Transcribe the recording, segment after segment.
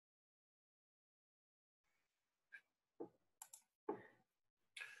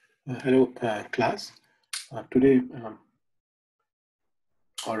Hello, class. Today,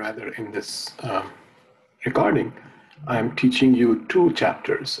 or rather in this recording, I'm teaching you two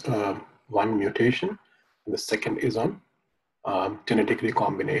chapters. One, mutation, and the second is on genetic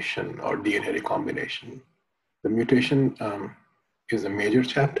recombination or DNA recombination. The mutation is a major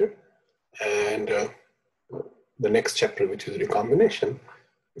chapter, and the next chapter, which is recombination,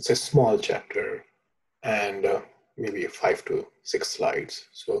 it's a small chapter and maybe 5 to 6 slides.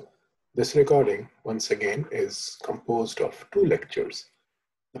 So this recording, once again, is composed of two lectures.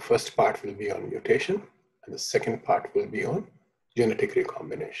 The first part will be on mutation, and the second part will be on genetic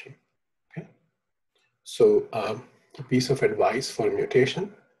recombination. Okay? So a piece of advice for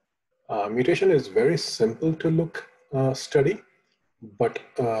mutation. Mutation is very simple to study, but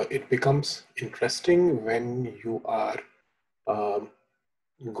it becomes interesting when you are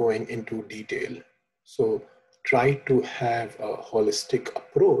going into detail. So try to have a holistic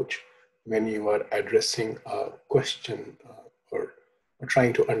approach when you are addressing a question or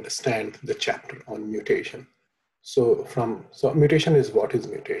trying to understand the chapter on mutation. So mutation is what is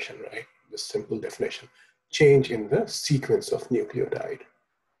mutation, right? The simple definition: change in the sequence of nucleotide,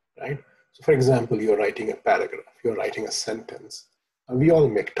 right? So for example, you're writing a paragraph, you're writing a sentence, and we all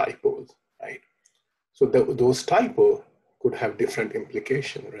make typos, right? So those typos could have different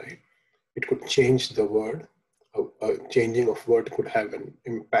implication, right? It could change the word. Changing of word could have an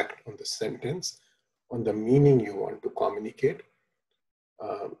impact on the sentence, on the meaning you want to communicate.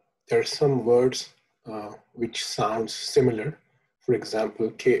 There are some words which sounds similar. For example,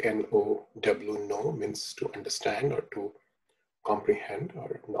 K-N-O-W, know, means to understand or to comprehend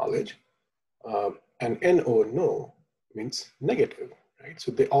or knowledge. And N-O, no, means negative, right?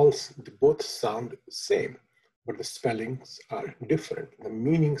 So they both sound the same, but the spellings are different. The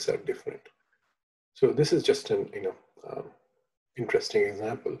meanings are different. So this is just an interesting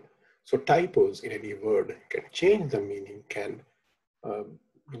example. So typos in any word can change the meaning, can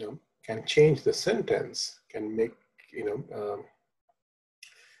change the sentence, can make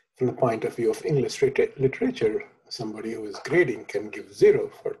from the point of view of English literature, somebody who is grading can give 0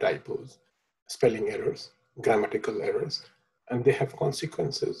 for typos, spelling errors, grammatical errors, and they have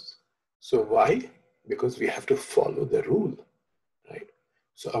consequences. So why? Because we have to follow the rule, right?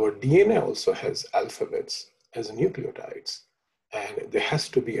 So our DNA also has alphabets as nucleotides, and there has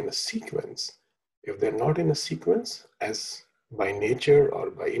to be in a sequence. If they're not in a sequence, as by nature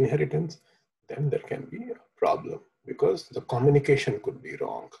or by inheritance, then there can be a problem because the communication could be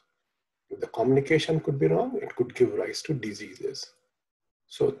wrong. If the communication could be wrong, it could give rise to diseases.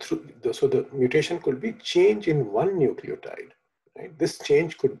 So the mutation could be change in one nucleotide, right? This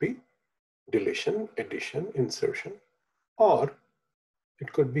change could be deletion, addition, insertion, or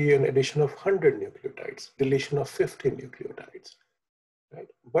it could be an addition of 100 nucleotides, deletion of 50 nucleotides, right?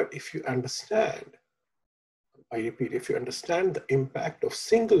 But if you understand, I repeat, if you understand the impact of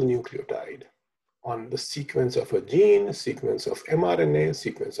single nucleotide on the sequence of a gene, sequence of mRNA,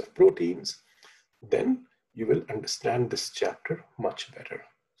 sequence of proteins, then you will understand this chapter much better.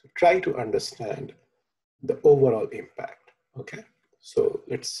 So try to understand the overall impact, okay? So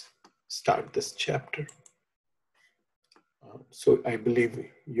let's start this chapter. So I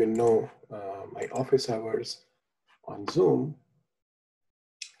believe you know my office hours on Zoom.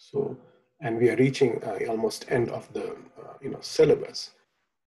 So, and we are reaching almost end of the syllabus.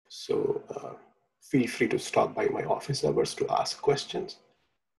 So feel free to stop by my office hours to ask questions.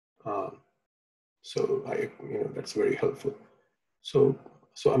 So that's very helpful. So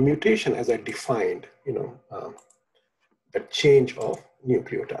a mutation, as I defined, the change of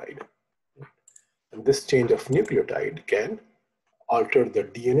nucleotide. And this change of nucleotide can alter the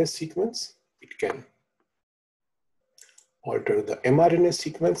DNA sequence. It can alter the mRNA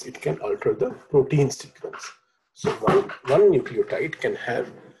sequence. It can alter the protein sequence. So one nucleotide can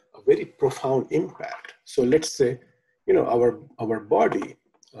have a very profound impact. So let's say, our body,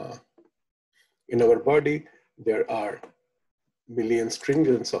 in our body, there are millions,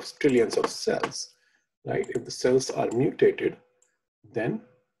 trillions of cells, right? If the cells are mutated, then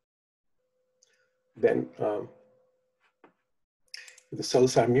if the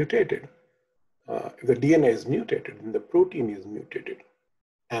cells are mutated, if the DNA is mutated, then the protein is mutated,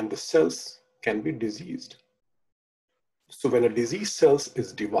 and the cells can be diseased. So when a diseased cells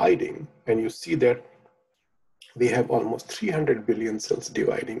is dividing, and you see that we have almost 300 billion cells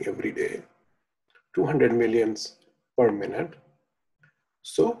dividing every day, 200 millions per minute.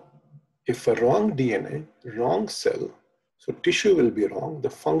 So if a wrong DNA, wrong cell, so tissue will be wrong, the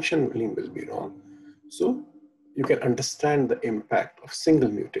functioning will be wrong. So you can understand the impact of single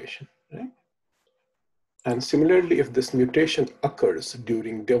mutation, right? And similarly, if this mutation occurs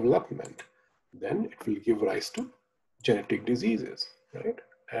during development, then it will give rise to genetic diseases, right?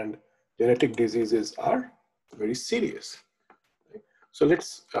 And genetic diseases are very serious. Right? So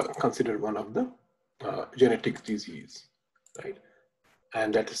let's consider one of the genetic disease, right?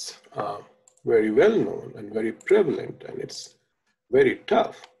 And that is very well known and very prevalent, and it's very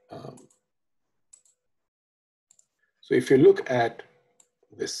tough. So if you look at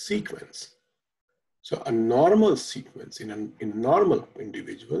the sequence, so a normal sequence in a normal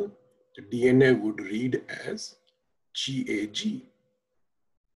individual, the DNA would read as GAG.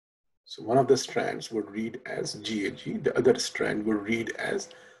 So one of the strands would read as GAG, the other strand would read as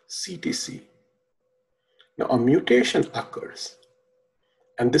CTC. Now a mutation occurs,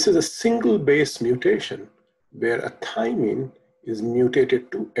 and this is a single base mutation where a thymine is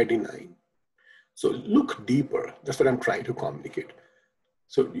mutated to adenine. So look deeper, that's what I'm trying to communicate.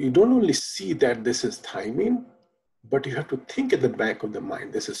 So you don't only see that this is thymine, but you have to think at the back of the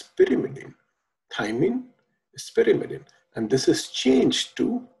mind, this is pyrimidine. Thymine is pyrimidine, and this is changed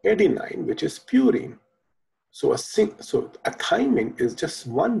to adenine, which is purine. So a thymine is just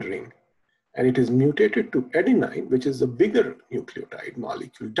one ring, and it is mutated to adenine, which is a bigger nucleotide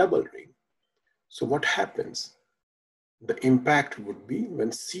molecule, double ring. So what happens? The impact would be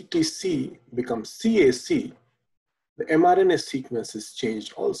when CTC becomes CAC, the mRNA sequence is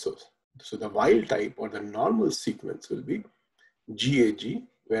changed also. So the wild type or the normal sequence will be GAG,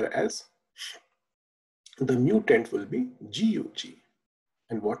 whereas the mutant will be GUG.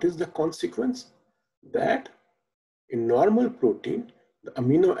 And what is the consequence? That in normal protein, the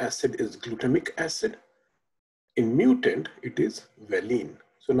amino acid is glutamic acid. In mutant, it is valine.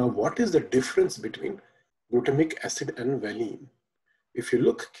 So now what is the difference between glutamic acid and valine? If you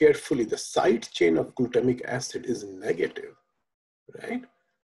look carefully, the side chain of glutamic acid is negative, right?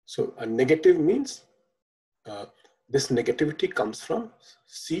 So a negative means this negativity comes from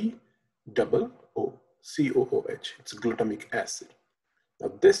COOH. It's glutamic acid.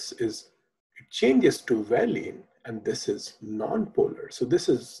 Now this is, it changes to valine, and this is non-polar. So this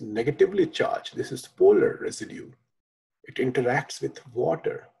is negatively charged. This is polar residue. It interacts with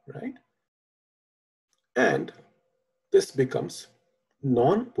water, right? And this becomes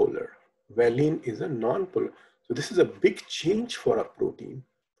non-polar. Valine is a non-polar. So this is a big change for a protein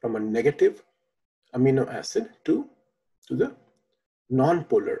from a negative amino acid to the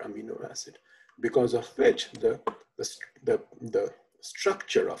non-polar amino acid, because of which the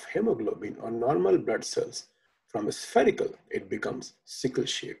structure of hemoglobin or normal blood cells from a spherical, it becomes sickle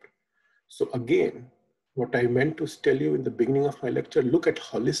shaped. So again, what I meant to tell you in the beginning of my lecture, look at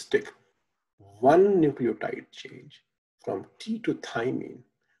holistic. One nucleotide change from T to thymine,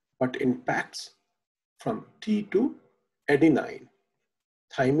 but impacts from T to adenine,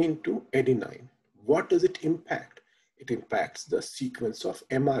 thymine to adenine. What does it impact? It impacts the sequence of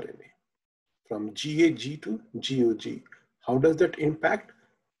mRNA from GAG to GOG. How does that impact?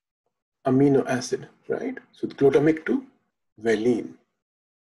 Amino acid, right? So glutamic to valine.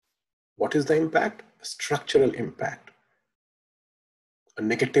 What is the impact? Structural impact. A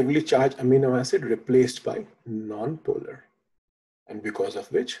negatively charged amino acid replaced by non-polar. And because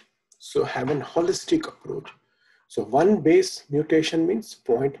of which, so have an holistic approach. So one base mutation means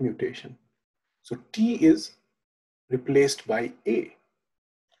point mutation. So T is replaced by A.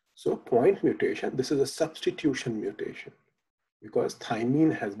 So point mutation, this is a substitution mutation because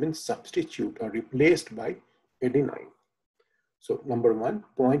thymine has been substituted or replaced by adenine. So number one,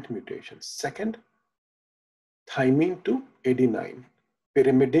 point mutation. Second, thymine to adenine,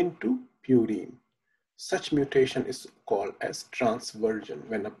 pyrimidine to purine. Such mutation is called as transversion.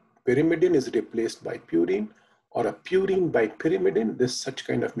 When a pyrimidine is replaced by purine or a purine by pyrimidine, this such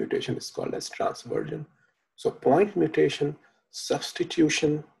kind of mutation is called as transversion. So point mutation,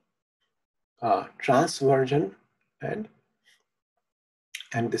 substitution, transversion,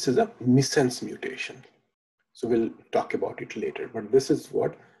 and this is a missense mutation. So we'll talk about it later, but this is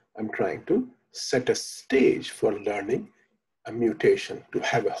what I'm trying to set a stage for learning a mutation to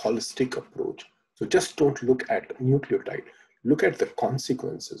have a holistic approach. So just don't look at nucleotide, look at the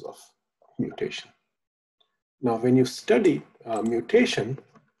consequences of mutation. Now, when you study mutation,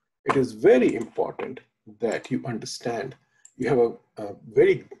 it is very important that you understand, you have a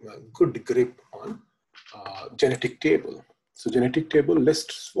very good grip on genetic table. So genetic table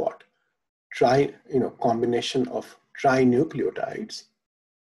lists what? Combination of trinucleotides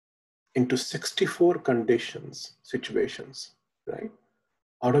into 64 situations, right?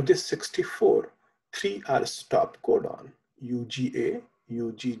 Out of this 64, 3 are stop codon, UGA,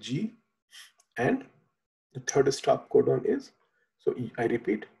 UGG, and the third stop codon is, so I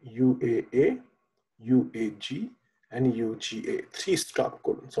repeat, UAA, UAG, and UGA, 3 stop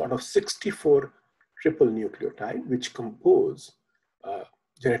codons. So out of 64 triple nucleotide which compose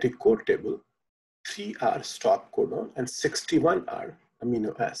genetic code table, 3 are stop codon and 61 are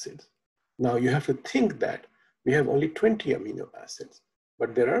amino acids. Now you have to think that we have only 20 amino acids,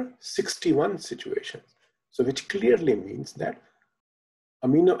 but there are 61 situations. So which clearly means that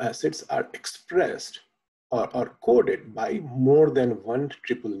amino acids are expressed or coded by more than one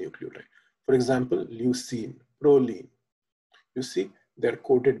triple nucleotide. For example, leucine, proline. You see, they're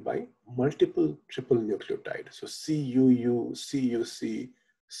coded by multiple triple nucleotides. So CUU, CUC,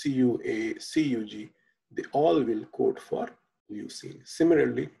 CUA, CUG, they all will code for leucine.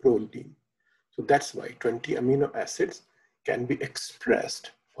 Similarly, proline. So that's why 20 amino acids can be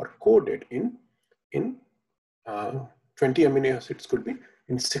expressed or coded in 20 amino acids could be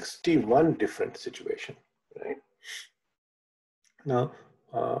in 61 different situations, right? Now,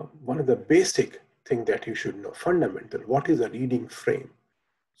 one of the basic thing that you should know, fundamental, what is a reading frame?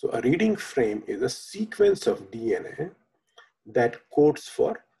 So a reading frame is a sequence of DNA that codes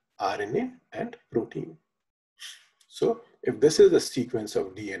for RNA and protein. So if this is a sequence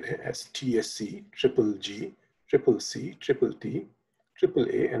of DNA as TSC, triple G, triple C, triple T, triple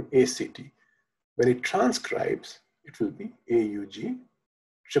A, and ACT, when it transcribes, it will be AUG,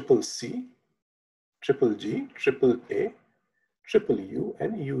 triple C, triple G, triple A, triple U,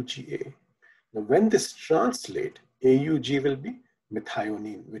 and UGA. Now, when this translate, AUG will be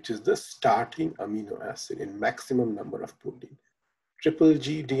methionine, which is the starting amino acid in maximum number of protein. Triple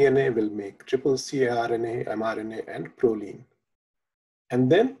G DNA will make triple C RNA, mRNA, and proline. And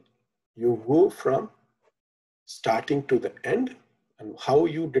then you go from starting to the end, and how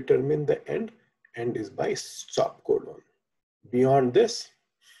you determine the end is by stop codon. Beyond this,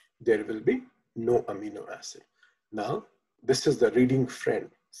 there will be no amino acid. Now, this is the reading frame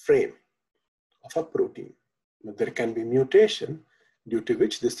of a protein. Now, there can be mutation due to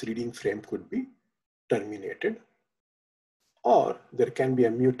which this reading frame could be terminated, or there can be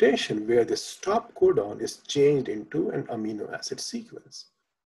a mutation where the stop codon is changed into an amino acid sequence.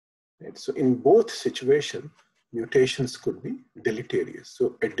 Right? So in both situations, mutations could be deleterious.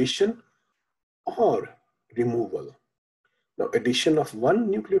 So addition or removal. Now, addition of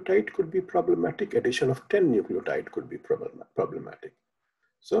 1 nucleotide could be problematic. Addition of 10 nucleotide could be problematic.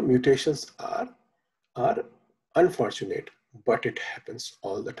 So mutations are unfortunate, but it happens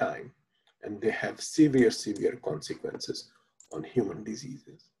all the time. And they have severe consequences on human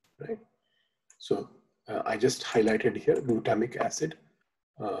diseases, right? So I just highlighted here glutamic acid,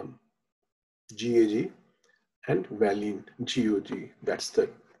 GAG, and valine, GOG. That's the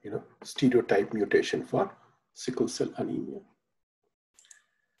stereotype mutation for sickle cell anemia.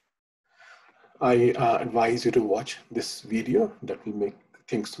 I advise you to watch this video that will make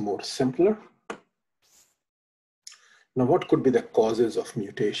things more simpler. Now, what could be the causes of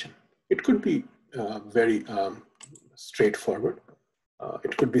mutation? It could be very straightforward.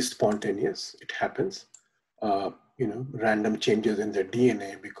 It could be spontaneous. It happens. Random changes in the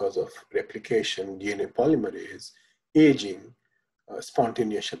DNA because of replication, DNA polymerase, aging,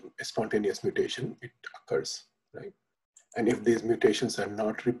 spontaneous mutation, it occurs, right? And if these mutations are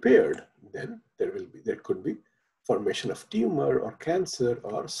not repaired, then there could be formation of tumor or cancer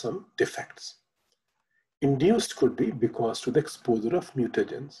or some defects. Induced could be because to the exposure of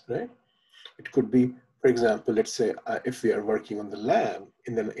mutagens, right? It could be, for example, let's say if we are working on the lab,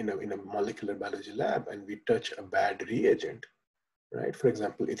 in a molecular biology lab, and we touch a bad reagent, right? For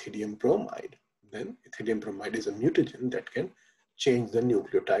example, ethidium bromide, then ethidium bromide is a mutagen that can change the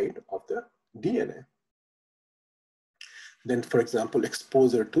nucleotide of the DNA. Then, for example,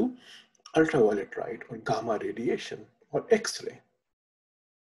 exposure to ultraviolet light or gamma radiation or X-ray.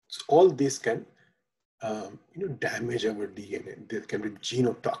 So all these can damage our DNA. They can be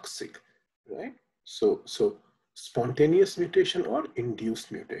genotoxic, right? So spontaneous mutation or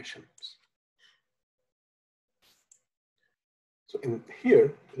induced mutations. So in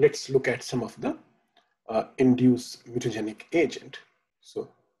here, let's look at some of the induced mutagenic agent. So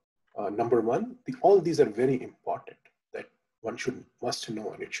number one, all these are very important that one must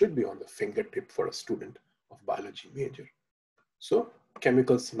know, and it should be on the fingertip for a student of biology major. So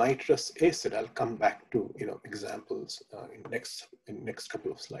chemicals, nitrous acid, I'll come back to examples in next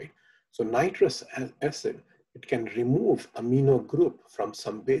couple of slides. So nitrous acid, it can remove amino group from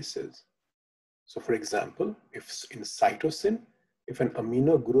some bases. So for example, if in cytosine, if an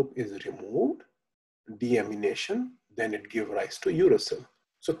amino group is removed, deamination, then it gives rise to uracil.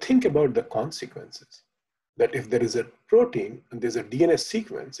 So think about the consequences, that if there is a protein and there's a DNA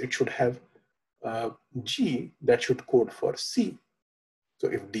sequence, it should have G that should code for C. So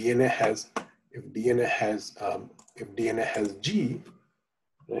if DNA has if DNA has G,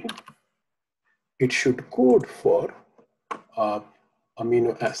 right, it should code for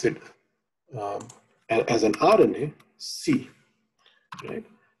amino acid as an RNA C, right?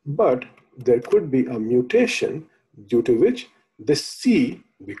 But there could be a mutation due to which this C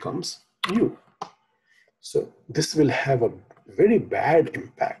becomes U. So this will have a very bad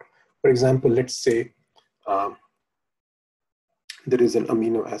impact. For example, let's say there is an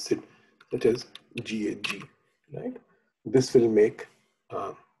amino acid that is GAG, right? This will make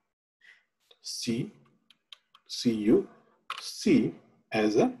C, CU, C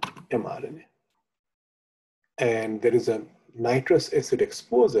as a mRNA. And there is a nitrous acid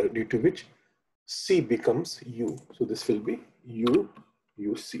exposure due to which C becomes U. So this will be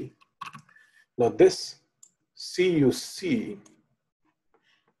UC. Now this CUC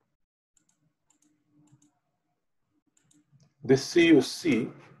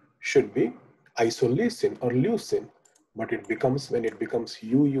should be isoleucine or leucine, but when it becomes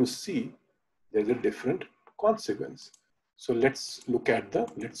UUC, there's a different consequence. So let's go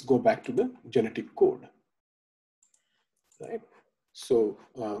back to the genetic code, right? So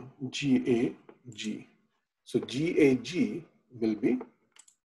GAG. So GAG will be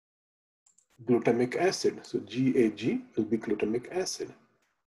glutamic acid. So GAG will be glutamic acid,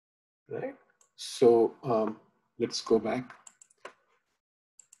 right? So let's go back.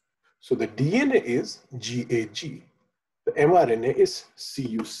 So the DNA is GAG. The mRNA is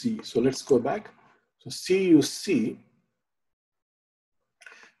CUC. So let's go back. So CUC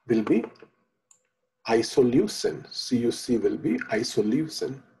will be isoleucine. CUC will be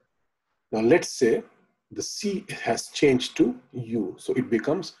isoleucine. Now let's say the C has changed to U. So it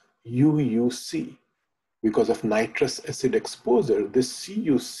becomes UUC. Because of nitrous acid exposure, this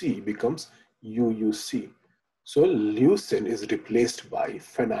CUC becomes UUC. So leucine is replaced by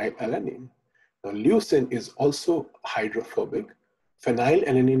phenylalanine. Now leucine is also hydrophobic.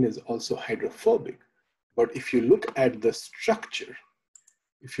 Phenylalanine is also hydrophobic. But if you look at the structure,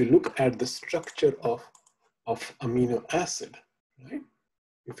 of amino acid, right?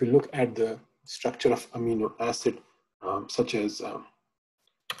 If you look at the structure of amino acid, such as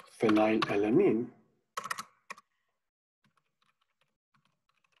phenylalanine,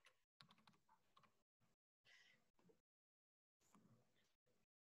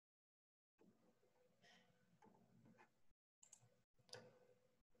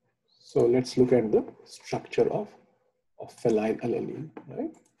 so let's look at the structure of phenylalanine,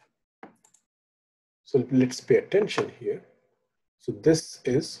 right? So let's pay attention here. So this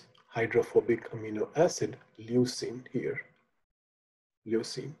is hydrophobic amino acid, leucine here,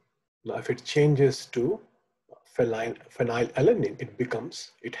 leucine. Now if it changes to phenylalanine,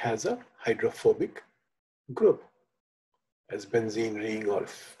 it has a hydrophobic group as benzene ring or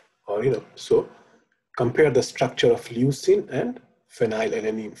so compare the structure of leucine and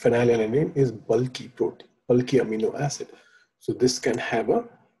phenylalanine. Phenylalanine is bulky protein, bulky amino acid. So this can have an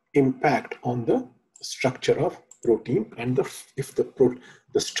impact on the structure of protein, and if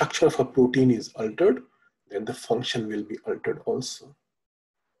the structure of a protein is altered, then the function will be altered also.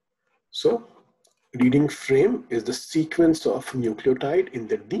 So reading frame is the sequence of nucleotide in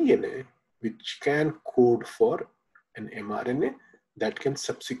the DNA which can code for an mRNA that can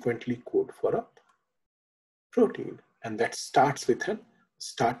subsequently code for a protein, and that starts with a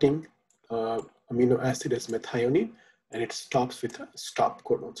starting amino acid as methionine, and it stops with a stop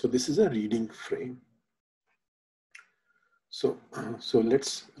codon. So this is a reading frame. So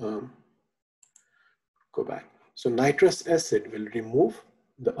let's go back. So nitrous acid will remove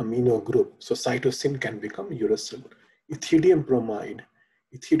the amino group. So cytosine can become uracil. Ethidium bromide.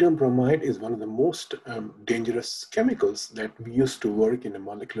 Ethidium bromide is one of the most dangerous chemicals that we used to work in a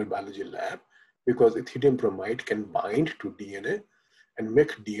molecular biology lab, because ethidium bromide can bind to DNA and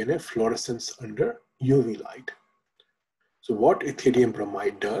make DNA fluorescence under UV light. So what ethidium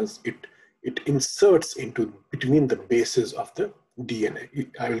bromide does, it inserts into between the bases of the DNA.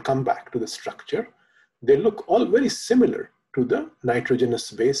 I will come back to the structure. They look all very similar to the nitrogenous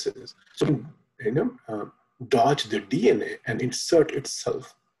bases. So, dodge the DNA and insert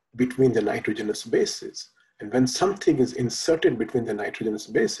itself between the nitrogenous bases. And when something is inserted between the nitrogenous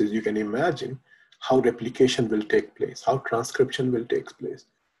bases, you can imagine how replication will take place, how transcription will take place.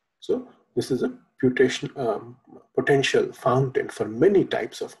 So this is a potential fountain for many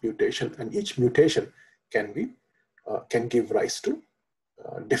types of mutation, and each mutation can give rise to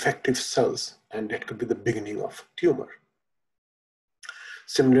defective cells, and that could be the beginning of tumor.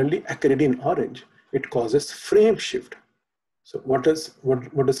 Similarly, acaridine orange, it causes frame shift. So what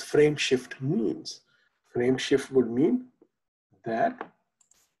does frame shift means? Frame shift would mean that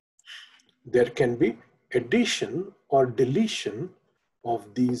there can be addition or deletion of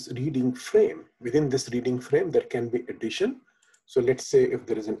these reading frame. Within this reading frame, there can be addition. So let's say if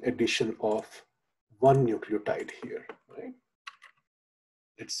there is an addition of one nucleotide here, right?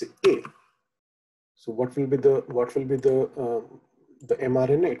 Let's say A. So what will be the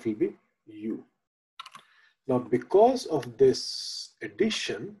mRNA? It will be U. Now, because of this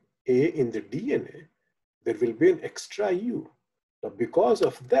addition A in the DNA, there will be an extra U. Now, because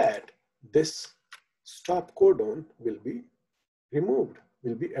of that, this stop codon will be removed,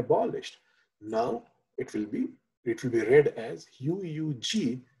 will be abolished. Now it will be read as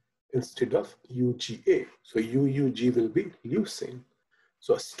UUG instead of UGA. So UUG will be leucine.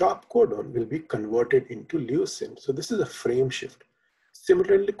 So a stop codon will be converted into leucine. So this is a frame shift.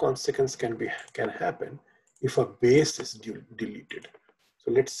 Similarly, consequence can happen if a base is deleted.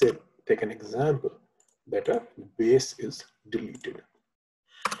 So let's say, take an example that a base is deleted.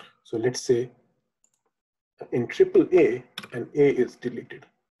 So let's say in AAA, an A is deleted.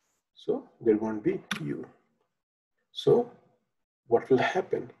 So there won't be U. So what will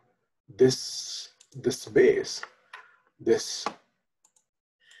happen? This base, this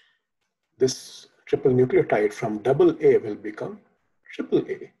triple nucleotide from AA will become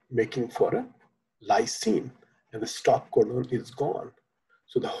AAA, making for a lysine, and the stop codon is gone.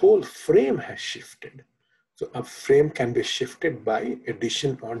 So the whole frame has shifted. So a frame can be shifted by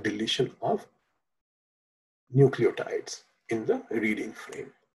addition or deletion of nucleotides in the reading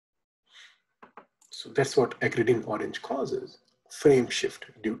frame. So that's what Agridin orange causes, frame shift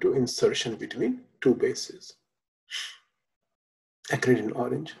due to insertion between two bases. Agridin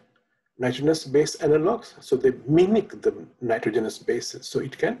orange, nitrogenous base analogs, so they mimic the nitrogenous bases. So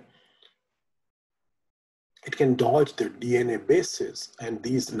it can dodge the DNA bases, and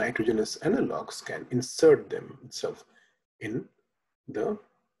these nitrogenous analogs can insert themselves in the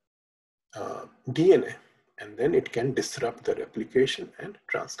DNA, and then it can disrupt the replication and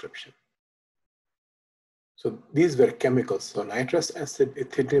transcription. So these were chemicals. So nitrous acid,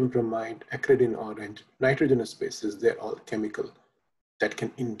 ethidium bromide, acridin orange, nitrogenous bases, they're all chemical that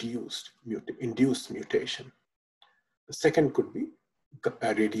can induce mutation. The second could be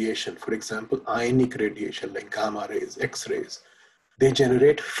radiation. For example, ionic radiation like gamma rays, X-rays. They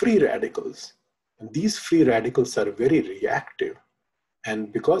generate free radicals. And these free radicals are very reactive.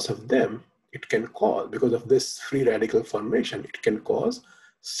 And because of them, it can cause, because of this free radical formation, it can cause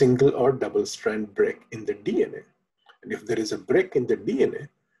single or double strand break in the DNA. And if there is a break in the DNA,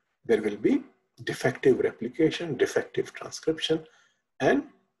 there will be defective replication, defective transcription, and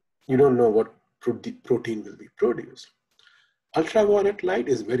you don't know what protein will be produced. Ultraviolet light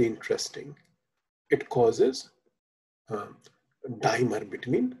is very interesting. It causes dimer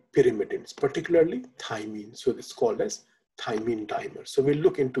between pyrimidines, particularly thymine. So it's called as thymine dimer. So we'll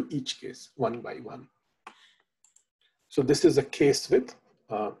look into each case one by one. So this is a case with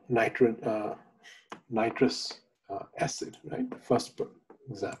nitrous acid, right? First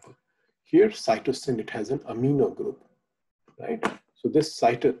example. Here, cytosine, it has an amino group, right? So this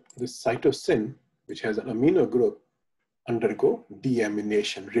cytosine, which has an amino group, undergo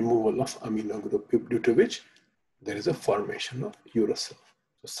deamination, removal of amino group, due to which there is a formation of uracil.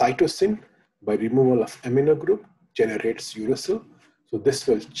 So cytosine, by removal of amino group, generates uracil. So this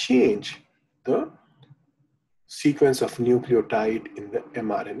will change the sequence of nucleotide in the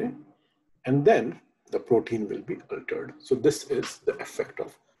mRNA, and then the protein will be altered. So this is the effect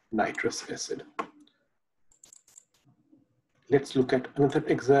of nitrous acid. Let's look at another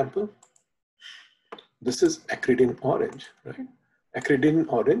example. This is acridin orange, right? Acridin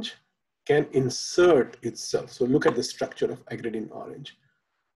orange can insert itself. So look at the structure of acridin orange.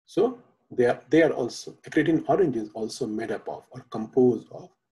 So they are also, acridin orange is also made up of or composed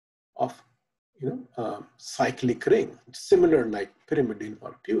of cyclic ring, similar like pyrimidine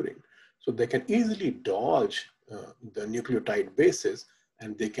or purine. So they can easily dodge the nucleotide bases,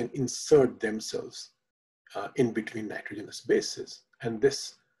 and they can insert themselves in between nitrogenous bases. And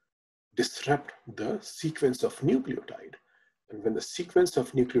this disrupt the sequence of nucleotide. And when the sequence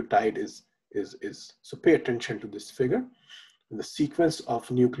of nucleotide is so pay attention to this figure. When the sequence of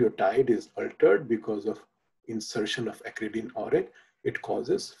nucleotide is altered because of insertion of acridin orange, it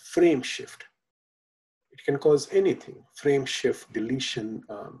causes frame shift. It can cause anything, frame shift, deletion,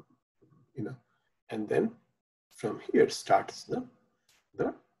 and then from here starts the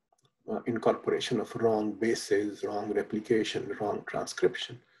incorporation of wrong bases, wrong replication, wrong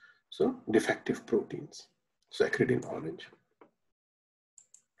transcription. So defective proteins. So acridin orange.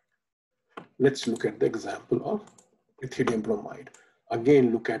 Let's look at the example of ethidium bromide.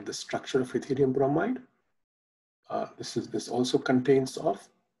 Again, look at the structure of ethidium bromide. This also contains of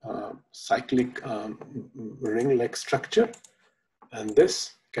cyclic ring-like structure, and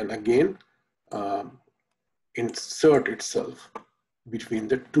this can again insert itself between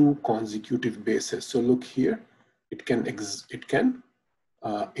the two consecutive bases. So look here, it can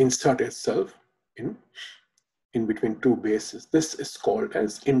insert itself in between two bases. This is called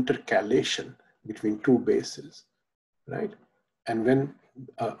as intercalation between two bases, right? And when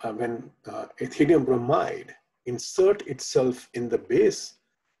ethidium bromide insert itself in the base,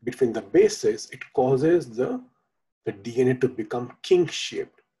 between the bases, it causes the DNA to become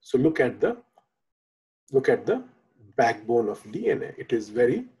kink-shaped. So look at the backbone of DNA. It is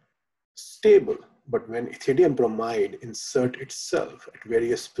very stable, but when ethidium bromide insert itself at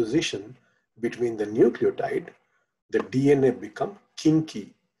various positions between the nucleotide, the DNA become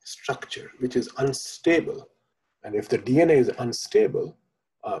kinky structure, which is unstable. And if the DNA is unstable,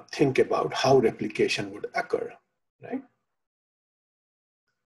 think about how replication would occur, right?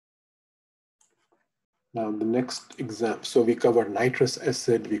 Now the next example, so we covered nitrous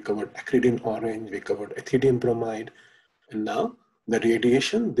acid, we covered acridine orange, we covered ethidium bromide, and now the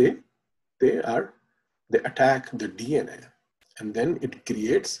radiation, they attack the DNA, and then it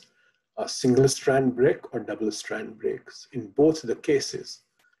creates a single strand break or double strand breaks. In both the cases,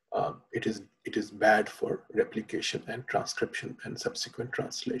 it is bad for replication and transcription and subsequent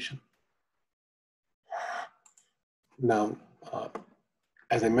translation. Now,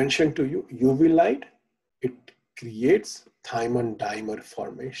 as I mentioned to you, UV light, it creates thymine dimer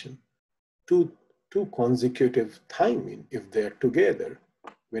formation. Two consecutive thymine, if they're together,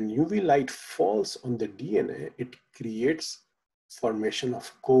 when UV light falls on the DNA, it creates formation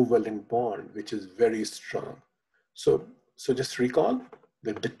of covalent bond, which is very strong. So just recall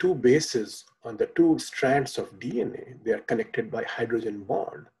that the two bases on the two strands of DNA, they are connected by hydrogen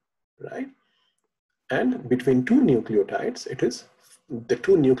bond, right? And between two nucleotides, the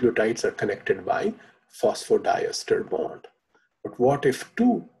two nucleotides are connected by phosphodiester bond. But what if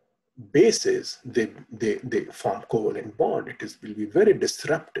two bases, they form covalent bond? It will be very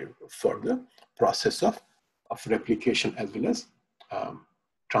disruptive for the process of replication as well as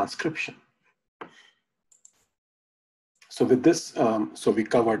transcription. So with this, so we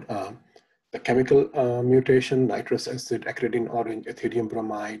covered the chemical mutation, nitrous acid, acridine orange, ethidium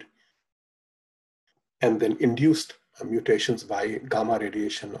bromide, and then induced mutations by gamma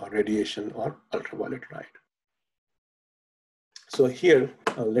radiation or ultraviolet light. So here,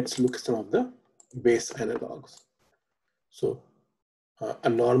 let's look at some of the base analogs. So a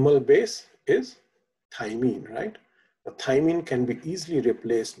normal base is thymine, right? A thymine can be easily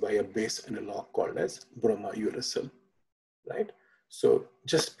replaced by a base analog called as bromouracil, right? So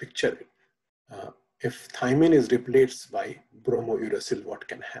just picture it. If thymine is replaced by bromouracil, what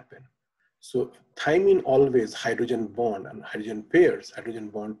can happen? So thymine always hydrogen bond and hydrogen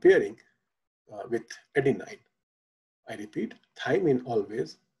bond pairing with adenine. I repeat, thymine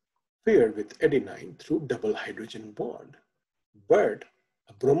always paired with adenine through double hydrogen bond. But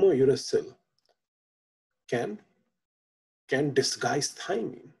a bromouracil can disguise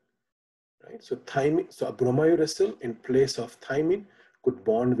thymine, right? So a bromouracil in place of thymine could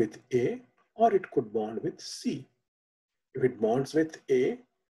bond with A or it could bond with C. If it bonds with A,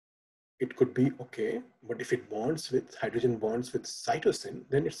 it could be okay, but if it hydrogen bonds with cytosine,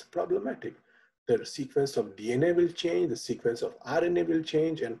 then it's problematic. The sequence of DNA will change, the sequence of RNA will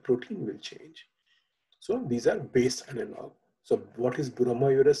change, and protein will change. So these are base analog. So what is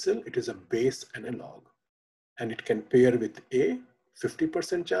bromouracil? It is a base analog, and it can pair with A,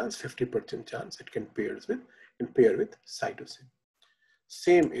 50% chance, 50% chance. It can pair with cytosine.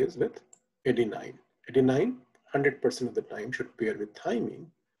 Same is with adenine. Adenine, 100% of the time should pair with thymine.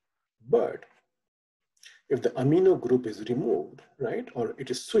 But if the amino group is removed, right, or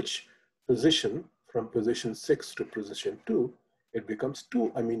it is switched position from position 6 to position 2, it becomes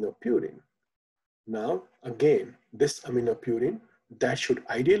 2-aminopurine. Now, again, this aminopurine that should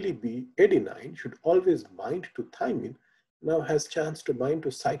ideally be adenine should always bind to thymine, now has chance to bind to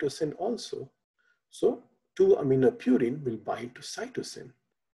cytosine also. So 2-aminopurine will bind to cytosine.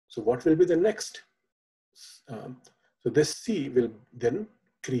 So what will be the next? So this C will then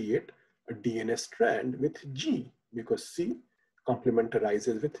create a DNA strand with G, because C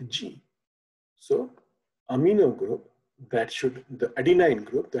complementarizes with G. So amino group the adenine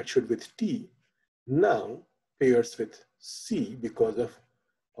group that should with T now pairs with C because of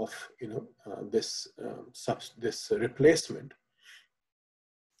this replacement.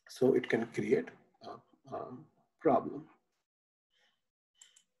 So it can create a problem.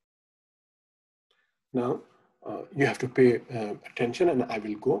 Now, you have to pay attention, and I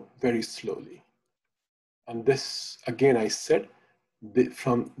will go very slowly. And this, again, I said,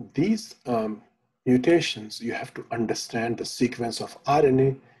 From these mutations, you have to understand the sequence of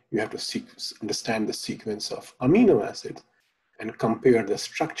RNA, you have to understand the sequence of amino acids, and compare the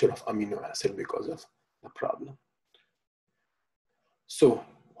structure of amino acid because of the problem. So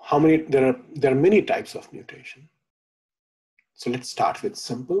there are many types of mutation. So let's start with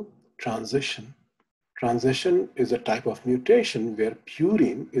simple transition. Transition is a type of mutation where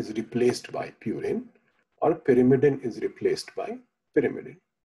purine is replaced by purine or pyrimidine is replaced by pyrimidine.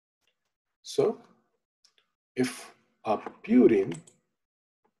 So if a purine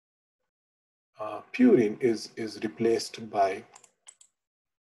is replaced by,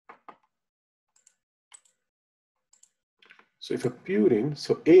 so if a purine,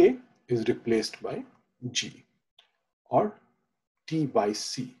 so A is replaced by G or T by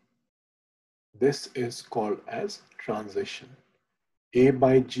C. This is called as transition. A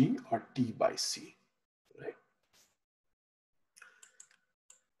by G or T by C, right?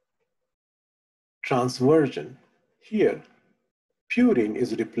 Transversion. Here, purine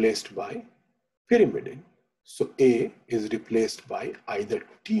is replaced by pyrimidine. So A is replaced by either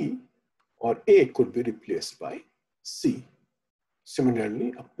T or A could be replaced by C.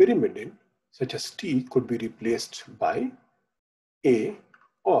 Similarly, a pyrimidine such as T could be replaced by A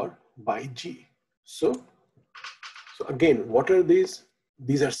or by G. So again, what are these?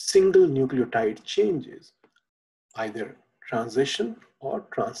 These are single nucleotide changes, either transition or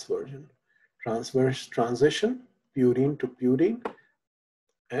transversion. Transition, purine to purine,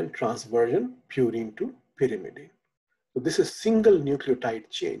 and transversion, purine to pyrimidine. So this is single nucleotide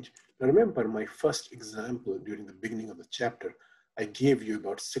change. Now remember my first example during the beginning of the chapter, I gave you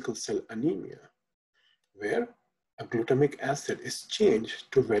about sickle cell anemia, where a glutamic acid is changed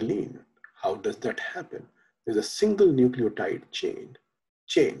to valine. How does that happen? There's a single nucleotide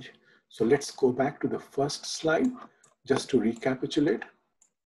change. So let's go back to the first slide just to recapitulate.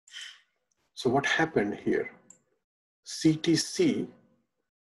 So what happened here? CTC,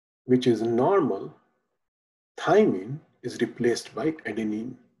 which is normal, thymine is replaced by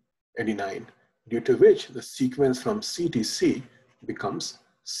adenine, due to which the sequence from CTC becomes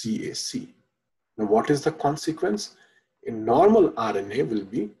CAC. Now, what is the consequence? In normal RNA will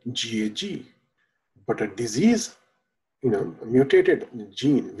be GAG, but a disease, a mutated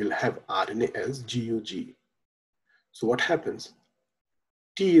gene will have RNA as GUG. So what happens?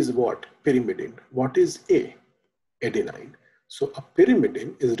 T is what? Pyrimidine. What is A? Adenine. So a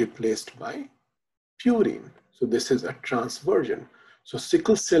pyrimidine is replaced by purine. So this is a transversion. So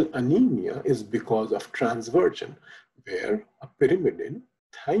sickle cell anemia is because of transversion, where a pyrimidine,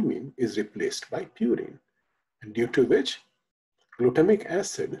 thymine, is replaced by purine, and due to which glutamic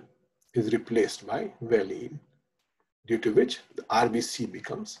acid is replaced by valine, due to which the RBC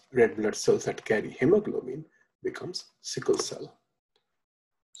becomes red blood cells that carry hemoglobin becomes sickle cell.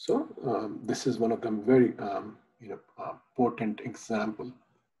 So this is one of them very potent example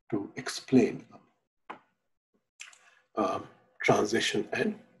to explain transition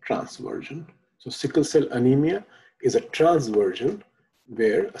and transversion. So sickle cell anemia is a transversion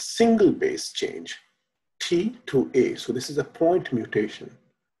where a single base change, T to A. So this is a point mutation,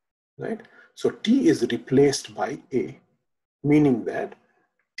 right? So T is replaced by A, meaning that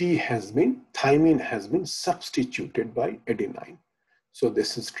thymine has been substituted by adenine. So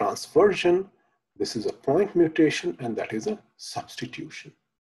this is transversion, this is a point mutation, and that is a substitution.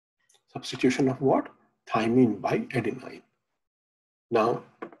 Substitution of what? Thymine by adenine. Now,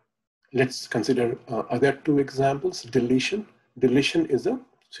 let's consider other two examples. Deletion. Deletion is a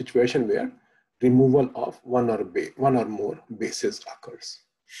situation where removal of one or more bases occurs.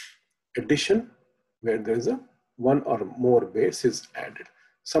 Addition, where there is one or more base is added.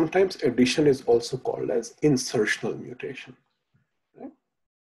 Sometimes addition is also called as insertional mutation. Right?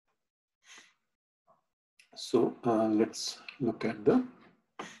 So let's look at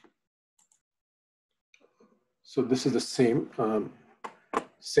so this is the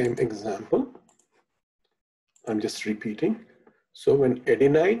same example. I'm just repeating. So when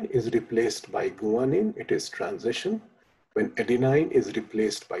adenine is replaced by guanine, it is transition. When adenine is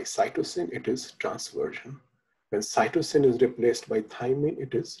replaced by cytosine, it is transversion. When cytosine is replaced by thymine,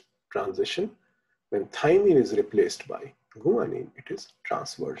 it is transition. When thymine is replaced by guanine, it is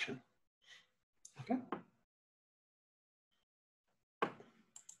transversion. Okay.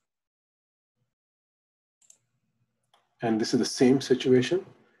 And this is the same situation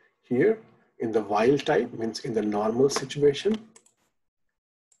here in the wild type, means in the normal situation,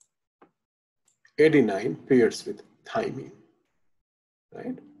 adenine pairs with thymine,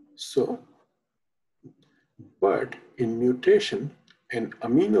 right? So, but in mutation, an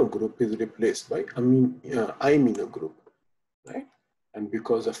amino group is replaced by imino group, right? And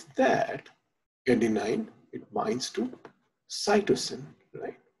because of that, adenine, it binds to cytosine,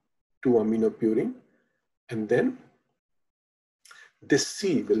 right? To aminopurine. And then this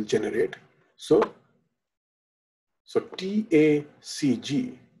C will generate. So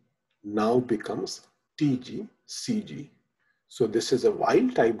TACG now becomes TGCG. So this is a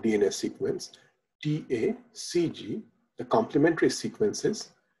wild type DNA sequence, TACG. The complementary sequence is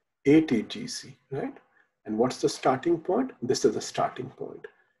ATGC, right? And what's the starting point? This is the starting point,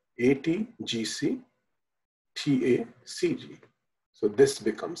 ATGC, TACG. So this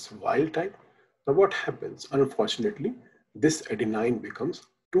becomes wild type. Now what happens? Unfortunately, this adenine becomes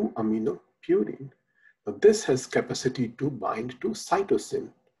 2-aminopurine. Now this has capacity to bind to cytosine.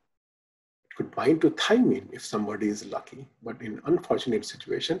 It could bind to thymine if somebody is lucky, but in unfortunate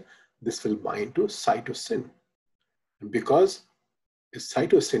situation, this will bind to cytosine. And because it's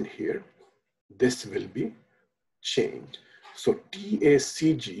cytosine here, this will be changed. So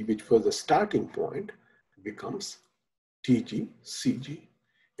TACG, which was the starting point, becomes TGCG.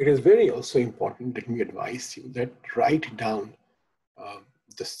 It is very also important, let me advise you, that write down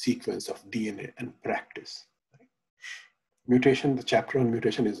the sequence of DNA and practice. Right? Mutation, the chapter on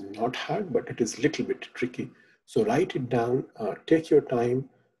mutation is not hard, but it is a little bit tricky. So write it down, take your time,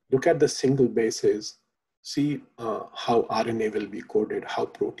 look at the single bases, see how RNA will be coded, how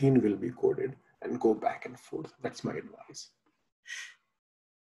protein will be coded, and go back and forth. That's my advice.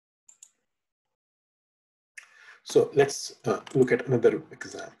 So let's look at another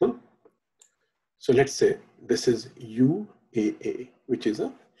example. So let's say this is UAA, which is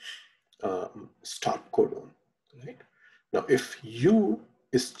a stop codon, right? Now, if U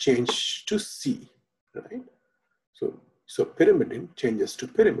is changed to C, right? So pyrimidine changes to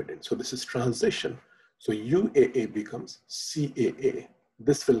pyrimidine. So this is transition. So UAA becomes CAA.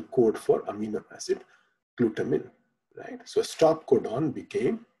 This will code for amino acid glutamine, right? So stop codon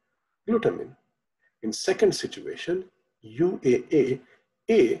became glutamine. In second situation, UAA,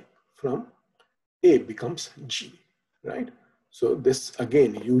 A from A becomes G, right? So this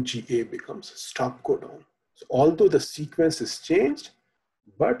again, UGA becomes stop codon. So although the sequence is changed,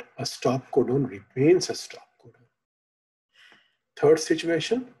 but a stop codon remains a stop codon. Third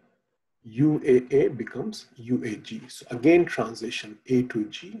situation, UAA becomes UAG. So again, transition A to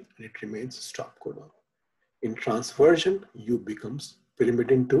G, and it remains stop codon. In transversion, U becomes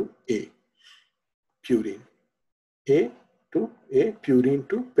pyrimidine to A, purine. A to A, purine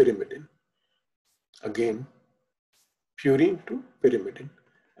to pyrimidine. Again, purine to pyrimidine.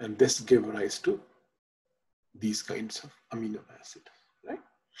 And this gives rise to these kinds of amino acids, right?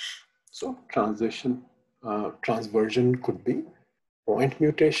 So transition, transversion could be point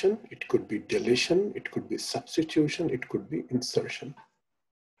mutation, it could be deletion, it could be substitution, it could be insertion.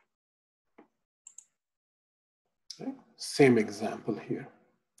 Right? Same example here.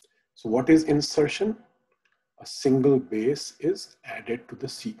 So what is insertion? A single base is added to the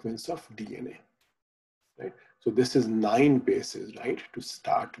sequence of DNA. Right? So this is 9 bases, right, to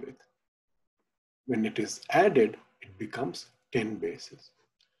start with. When it is added, it becomes 10 bases.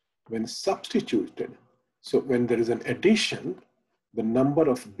 When substituted, so when there is an addition, the number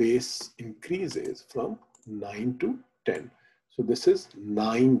of base increases from 9 to 10. So this is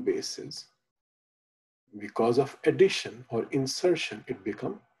 9 bases. Because of addition or insertion, it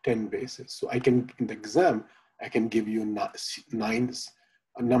becomes 10 bases. So I can, in the exam, I can give you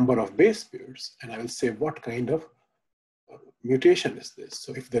a number of base pairs, and I will say what kind of mutation is this.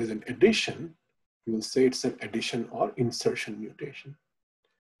 So if there is an addition, you will say it's an addition or insertion mutation.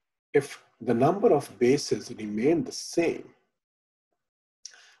 If the number of bases remain the same,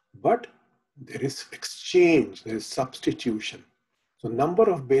 but there is exchange, there is substitution. So number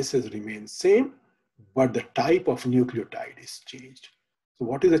of bases remain same, but the type of nucleotide is changed. So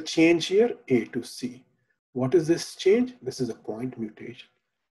what is the change here? A to C. What is this change? This is a point mutation.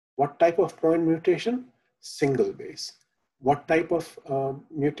 What type of point mutation? Single base. What type of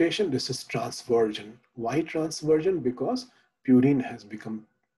mutation? This is transversion. Why transversion? Because purine has become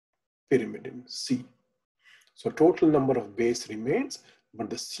pyrimidine, C. So total number of base remains, but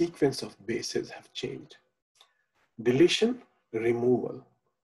the sequence of bases have changed. Deletion, removal.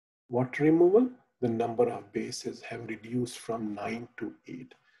 What removal? The number of bases have reduced from 9 to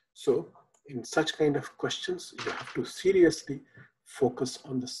 8. So in such kind of questions, you have to seriously focus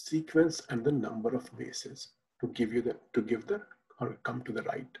on the sequence and the number of bases to give or come to the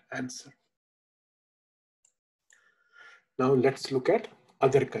right answer. Now let's look at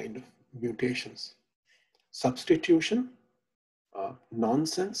other kind of mutations. Substitution,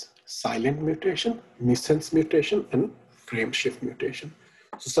 nonsense, silent mutation, missense mutation, and frame shift mutation.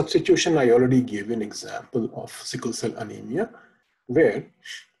 So substitution, I already gave an example of sickle cell anemia, where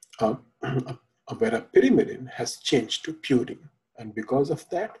where a pyrimidine has changed to purine. And because of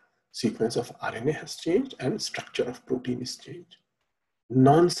that, sequence of RNA has changed and structure of protein is changed.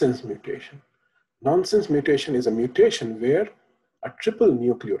 Nonsense mutation. Nonsense mutation is a mutation where a triple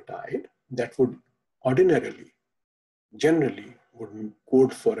nucleotide that would ordinarily, generally would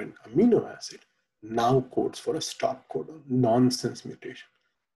code for an amino acid now codes for a stop codon. Nonsense mutation.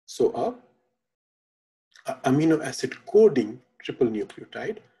 So a amino acid coding triple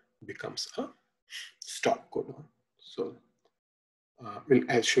nucleotide becomes a stop codon. So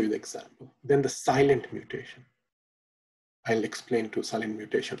I'll show you the example. Then the silent mutation. I'll explain to silent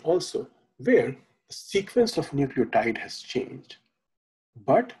mutation also, where the sequence of nucleotide has changed,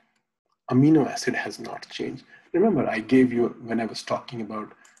 but amino acid has not changed. Remember, I gave you, when I was talking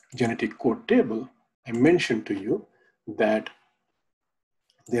about genetic code table, I mentioned to you that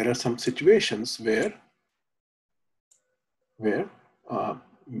there are some situations where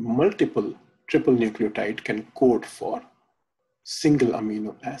multiple triple nucleotide can code for single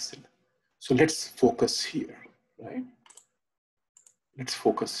amino acid. So let's focus here, right? Let's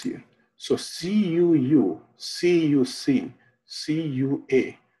focus here. So CUU, CUC,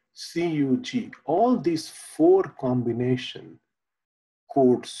 CUA, CUG, all these four combination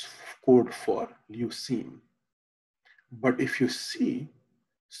code for leucine. But if you see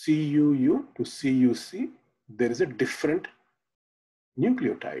CUU to CUC, there is a different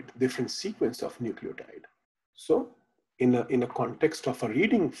nucleotide, different sequence of nucleotide. So in a context of a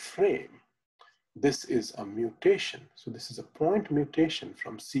reading frame, this is a mutation. So this is a point mutation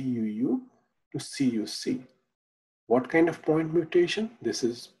from CUU to CUC. What kind of point mutation? This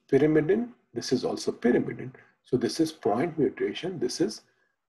is pyrimidine. This is also pyrimidine. So this is point mutation. This is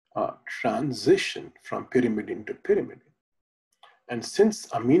a transition from pyrimidine to pyrimidine. And since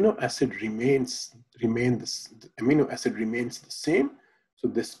amino acid remains the same, so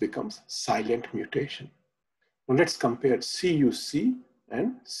this becomes silent mutation. Now let's compare CUC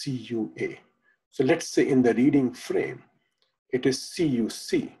and CUA. So let's say in the reading frame, it is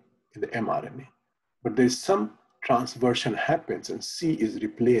CUC in the mRNA, but there is some transversion happens and C is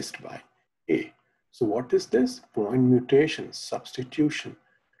replaced by A. So what is this? Point mutation, substitution,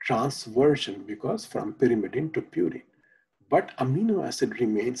 transversion, because from pyrimidine to purine. But amino acid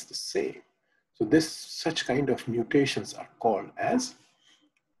remains the same. So such kind of mutations are called as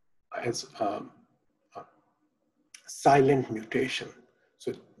silent mutation.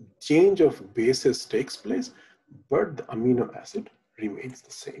 So change of bases takes place, but the amino acid remains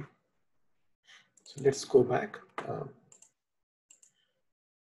the same. So let's go back.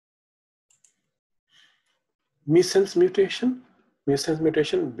 Missense mutation. Missense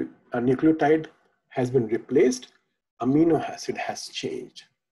mutation, a nucleotide has been replaced, amino acid has changed.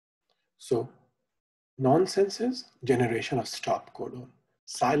 So nonsense is generation of stop codon.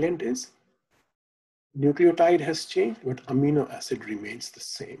 Silent is nucleotide has changed, but amino acid remains the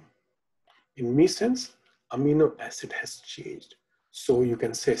same. In missense, amino acid has changed. So you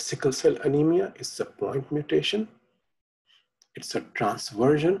can say sickle cell anemia is a point mutation, it's a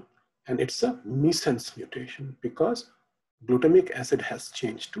transversion, and it's a missense mutation because glutamic acid has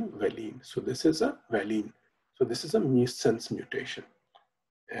changed to valine. So this is a valine. So this is a missense mutation,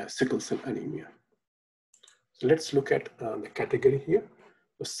 sickle cell anemia. So let's look at the category here.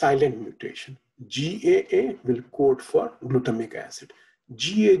 So silent mutation. GAA will code for glutamic acid.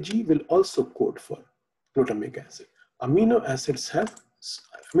 GAG will also code for glutamic acid. Amino acids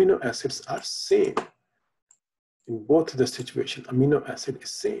are same. In both the situation, amino acid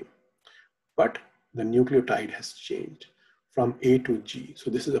is same, but the nucleotide has changed from A to G. So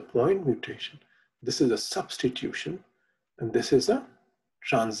this is a point mutation. This is a substitution, and this is a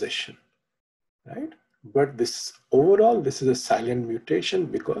transition, right? But this overall, this is a silent mutation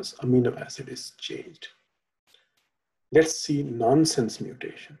because amino acid is changed. Let's see nonsense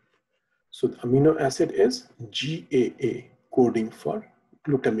mutation. So the amino acid is GAA, coding for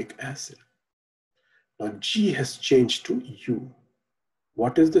glutamic acid. Now G has changed to U.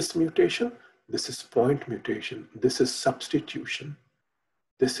 What is this mutation? This is point mutation. This is substitution.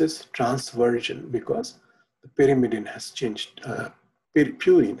 This is transversion because the pyrimidine has changed,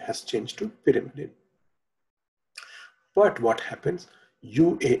 purine has changed to pyrimidine. But what happens?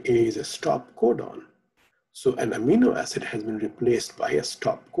 UAA is a stop codon. So an amino acid has been replaced by a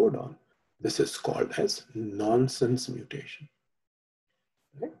stop codon. This is called as nonsense mutation.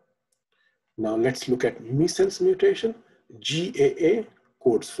 Okay? Now let's look at missense mutation. GAA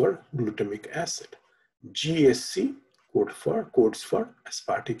codes for glutamic acid. GAC codes for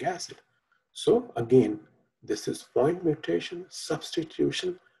aspartic acid. So again, this is point mutation,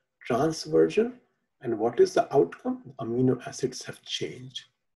 substitution, transversion, And what is the outcome? Amino acids have changed.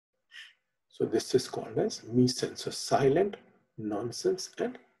 So this is called as missense. So silent, nonsense,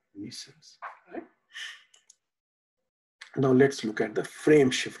 and missense. Right? Now let's look at the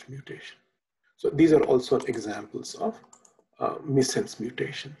frame shift mutation. So these are also examples of missense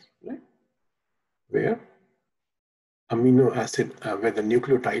mutations, right? Where amino acid, where the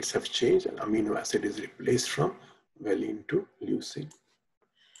nucleotides have changed and amino acid is replaced from valine to leucine.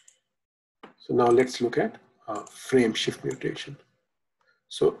 So now let's look at frame shift mutation.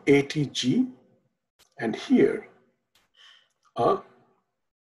 So ATG, and here a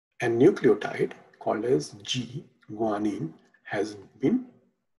nucleotide called as G, guanine, has been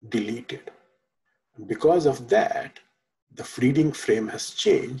deleted. Because of that, the reading frame has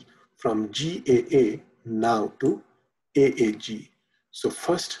changed from GAA now to AAG. So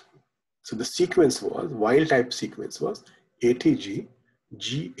the sequence was, wild type sequence was ATG,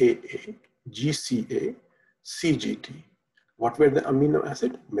 GAA, GCA, CGT. What were the amino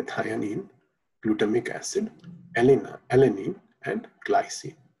acid? Methionine, glutamic acid, alanine, and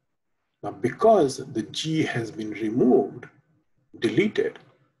glycine. Now, because the G has been removed, deleted,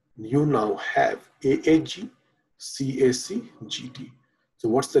 you now have AAG, CAC, GT. So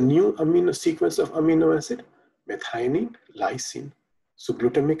what's the new amino sequence of amino acid? Methionine, lysine. So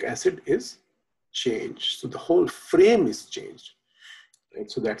glutamic acid is changed. So the whole frame is changed. Right?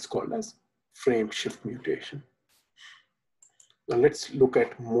 So that's called as frame shift mutation. Now let's look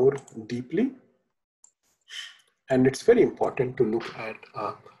at more deeply. And it's very important to look at,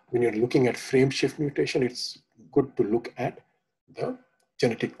 when you're looking at frame shift mutation, it's good to look at the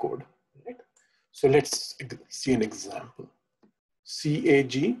genetic code. Right? So let's see an example.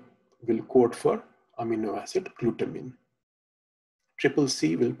 CAG will code for amino acid glutamine.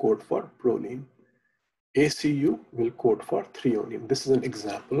 CCC will code for proline. ACU will code for threonine. This is an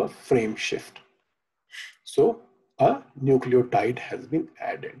example of frame shift. So a nucleotide has been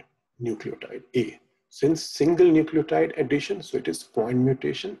added, nucleotide A. Since single nucleotide addition, so it is point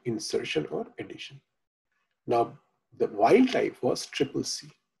mutation, insertion, or addition. Now, the wild type was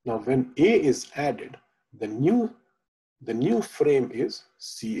CCC. Now, when A is added, the new frame is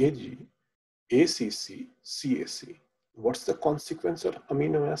CAG, ACC, CAC. What's the consequence of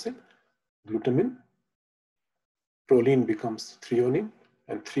amino acid? Glutamine, proline becomes threonine,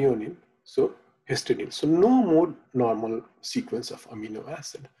 and threonine, so histidine. So no more normal sequence of amino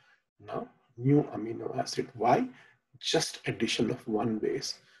acid. Now, new amino acid. Why? Just addition of one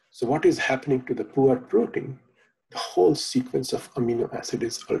base. So what is happening to the poor protein? The whole sequence of amino acid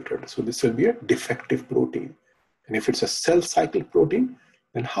is altered. So this will be a defective protein. And if it's a cell cycle protein,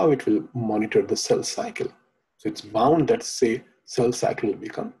 then how it will monitor the cell cycle? So it's bound that, say, cell cycle will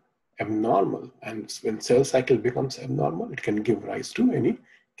become abnormal. And when cell cycle becomes abnormal, it can give rise to any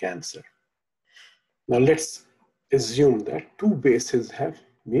cancer. Now let's assume that two bases have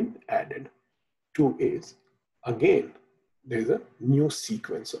been added. 2As. Again, there's a new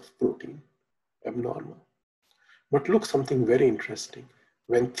sequence of protein, abnormal. But look, something very interesting.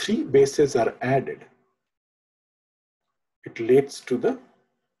 When 3 bases are added, it leads to the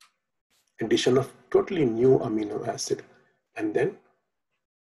addition of totally new amino acid, and then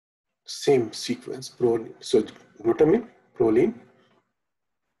same sequence, proline. So glutamine, proline,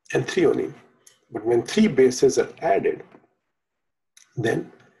 and threonine. But when 3 bases are added,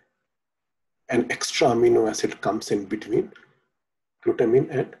 then an extra amino acid comes in between glutamine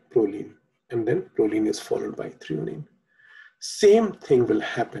and proline, and then proline is followed by threonine. Same thing will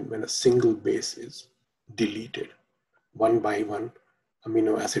happen when a single base is deleted. One by one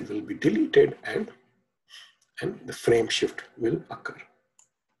amino acid will be deleted, and the frame shift will occur.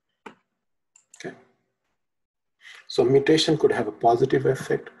 Okay. So mutation could have a positive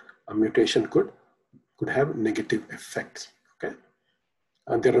effect. A mutation could have negative effects. Okay.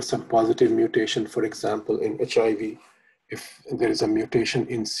 And there are some positive mutation, for example, in HIV. If there is a mutation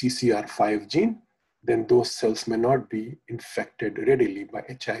in CCR5 gene, then those cells may not be infected readily by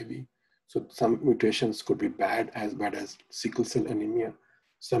HIV. So some mutations could be bad as sickle cell anemia.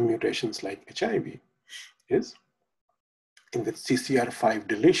 Some mutations like HIV is in the CCR5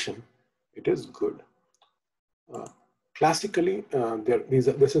 deletion, it is good. Classically,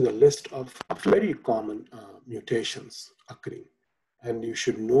 this is a list of very common mutations occurring, and you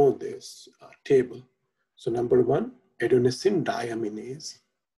should know this table. So number 1, adenosine deaminase,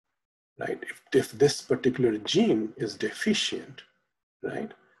 right? If this particular gene is deficient,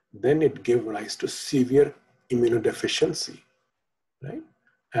 right, then it gives rise to severe immunodeficiency, right?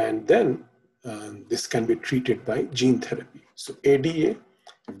 And then this can be treated by gene therapy. So ADA,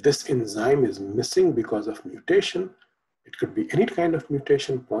 if this enzyme is missing because of mutation, It could be any kind of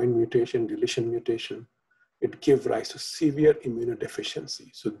mutation, point mutation, deletion mutation. It gives rise to severe immunodeficiency.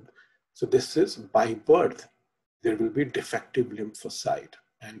 So this is by birth, there will be defective lymphocyte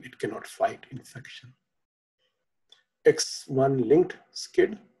and it cannot fight infection. X1 linked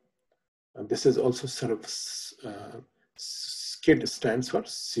SCID. This is also sort of, SCID stands for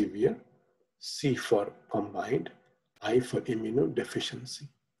severe, C for combined, I for immunodeficiency.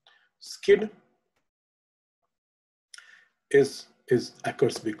 SCID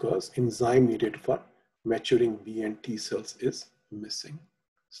occurs because enzyme needed for maturing B and T cells is missing.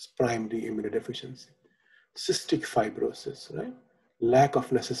 It's primary immunodeficiency. Cystic fibrosis, right? Lack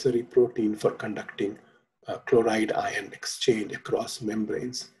of necessary protein for conducting chloride ion exchange across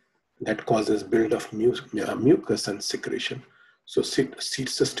membranes that causes build of mucus and secretion. So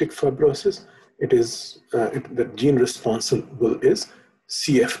cystic fibrosis, it is the gene responsible is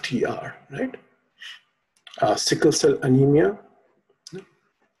CFTR, right? Sickle cell anemia,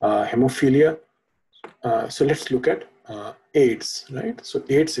 hemophilia. So let's look at AIDS, right? So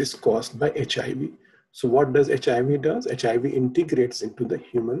AIDS is caused by HIV. So what does HIV does? HIV integrates into the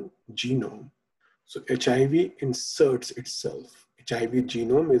human genome. So HIV inserts itself. HIV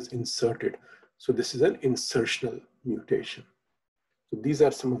genome is inserted. So this is an insertional mutation. So these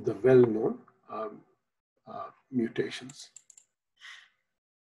are some of the well-known mutations.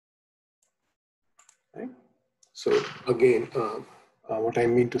 Right? So again, what I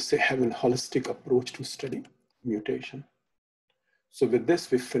mean to say, have a holistic approach to study mutation. So with this,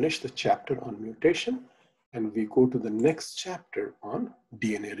 we finish the chapter on mutation and we go to the next chapter on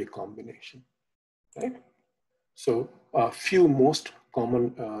DNA recombination, right? So a few most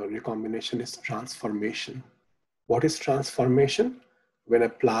common recombination is transformation. What is transformation? When a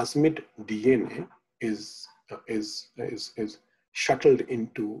plasmid DNA is shuttled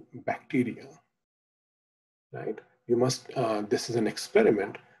into bacteria, right? You must, this is an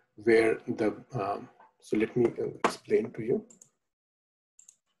experiment where the, so let me explain to you.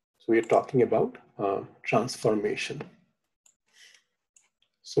 So we're talking about transformation.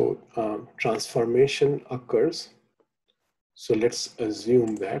 So transformation occurs. So let's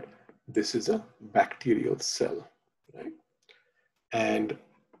assume that this is a bacterial cell, right? And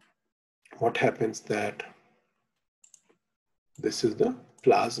what happens that this is the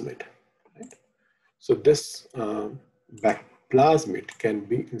plasmid, right? So this plasmid can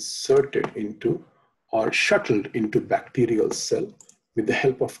be inserted into or shuttled into bacterial cell with the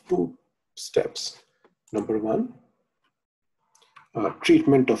help of two steps. Number one,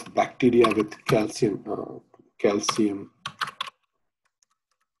 treatment of bacteria with calcium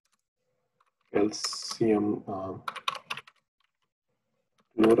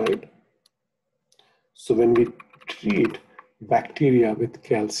chloride. So when we treat bacteria with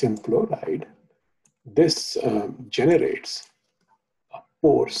calcium chloride, this generates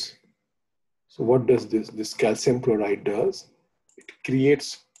pores. So what does this calcium chloride does? It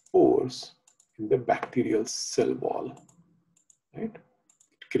creates pores in the bacterial cell wall, right?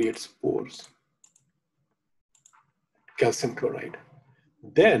 It creates pores, calcium chloride.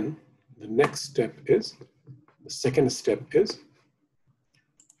 Then the next step is, the second step is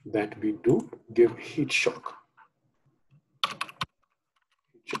that we do give heat shock.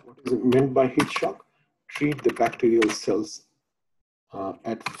 What is it meant by heat shock? Treat the bacterial cells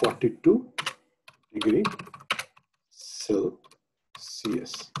at 42 degrees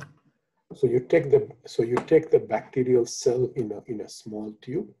Celsius. So you take the bacterial cell in a small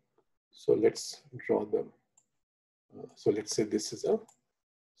tube. So let's draw them. So let's say this is a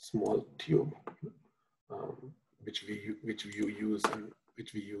small tube, which we use in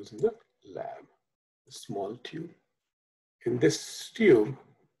the lab. A small tube. In this tube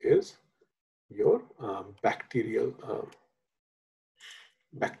is your bacteria,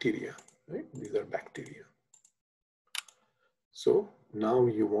 right? These are bacteria. So now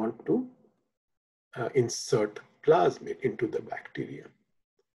you want to insert plasmid into the bacteria,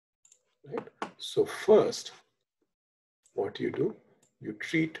 right? So first, what you do, you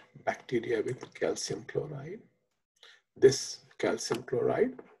treat bacteria with calcium chloride. This calcium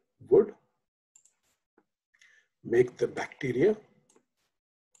chloride would make the bacterial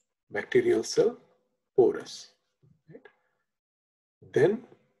cell porous, right? Then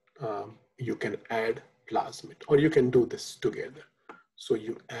you can add plasmid, or you can do this together. So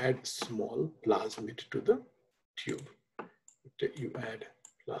you add small plasmid to the tube. You add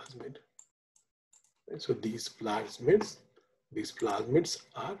plasmid. And so these plasmids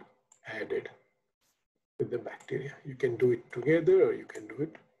are added with the bacteria. You can do it together or you can do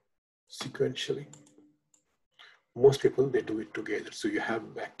it sequentially. Most people, they do it together. So you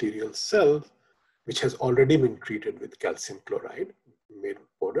have bacterial cells which has already been treated with calcium chloride, made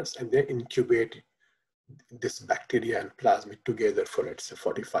porous, and they incubate this bacteria and plasmid together for, let's say,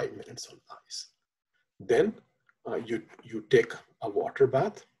 45 minutes on ice. Then you take a water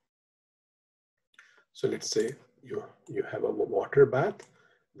bath. So let's say you have a water bath,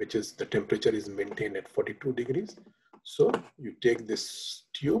 which is the temperature is maintained at 42 degrees. So you take this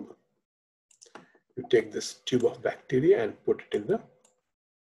tube of bacteria and put it in the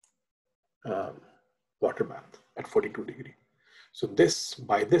water bath at 42 degrees. So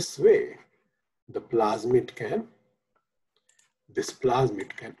by this way, this plasmid can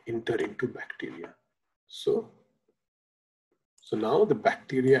enter into bacteria. So now the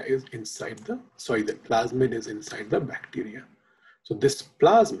bacteria is inside the plasmid is inside the bacteria. So this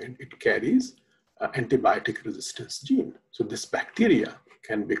plasmid, it carries antibiotic resistance gene. So this bacteria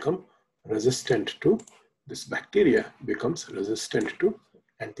becomes resistant to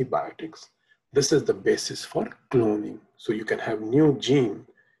antibiotics. This is the basis for cloning. So you can have new gene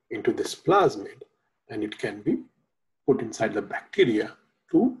into this plasmid, and it can be put inside the bacteria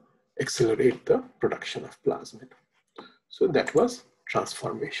to accelerate the production of plasmid. So that was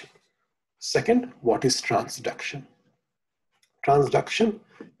transformation. Second, what is transduction? Transduction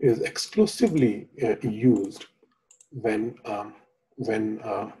is exclusively used when a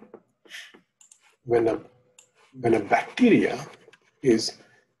bacteria is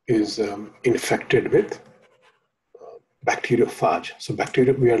infected with bacteriophage. So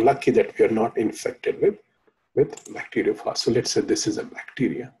we are lucky that we are not infected with bacteriophage. So let's say this is a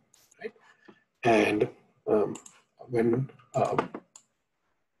bacteria, right? And when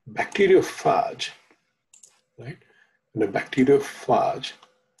bacteriophage, right? When a bacteriophage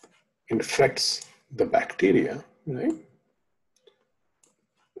infects the bacteria, right?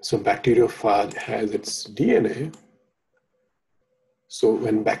 So bacteriophage has its DNA. So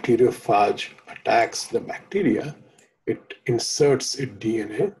when bacteriophage attacks the bacteria, it inserts its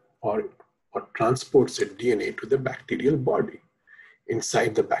DNA or transports its DNA to the bacterial body.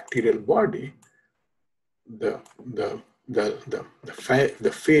 Inside the bacterial body, the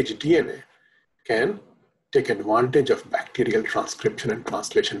phage DNA can take advantage of bacterial transcription and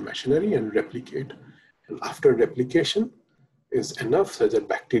translation machinery and replicate. And after replication is enough such that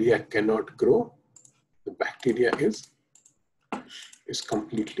bacteria cannot grow, the bacteria is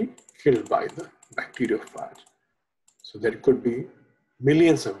completely killed by the bacteriophage. So there could be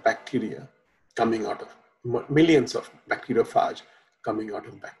millions of bacteria coming out of, millions of bacteriophage coming out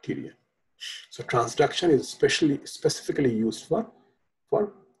of bacteria. So transduction is specifically used for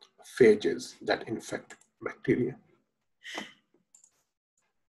phages that infect bacteria.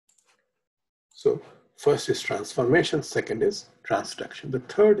 So first is transformation, second is transduction. The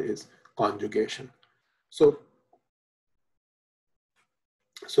third is conjugation. So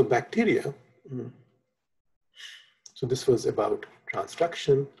bacteria, so this was about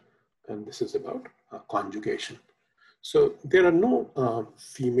transduction, and this is about conjugation. So there are no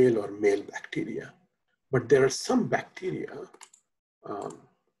female or male bacteria, but there are some bacteria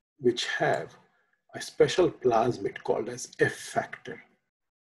which have a special plasmid called as F factor.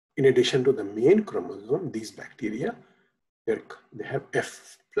 In addition to the main chromosome, these bacteria, they have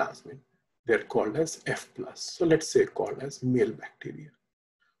F plasmid. They're called as F+. So let's say called as male bacteria.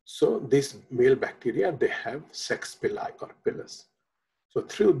 So these male bacteria, they have sex pili or pilus. So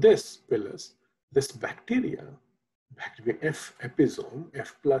through this pilus, this bacteria, F episome,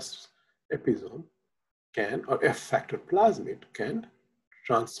 F+ episome can, or F factor plasmid can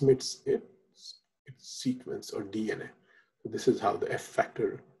transmits its sequence or DNA. So this is how the F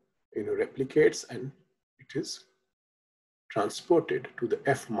factor replicates, and it is transported to the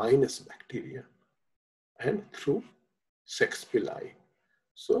F- bacteria and through sex pili.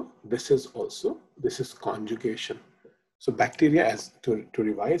 So this is conjugation. So bacteria, as to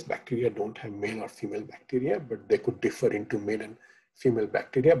revise, bacteria don't have male or female bacteria, but they could differ into male and female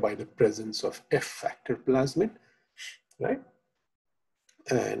bacteria by the presence of F factor plasmid, right?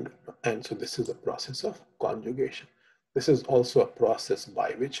 And so this is a process of conjugation. This is also a process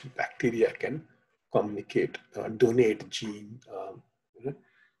by which bacteria can communicate, donate gene. So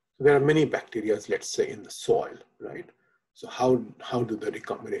there are many bacteria, let's say, in the soil, right? So how do the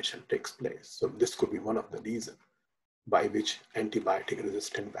recombination takes place? So this could be one of the reasons by which antibiotic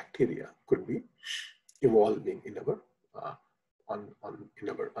resistant bacteria could be evolving in our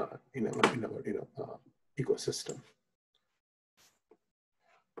ecosystem.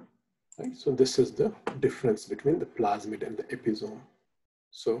 Right? So this is the difference between the plasmid and the episome.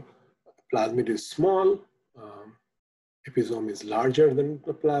 So plasmid is small, episome is larger than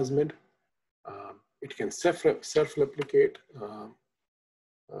the plasmid. It can self-replicate,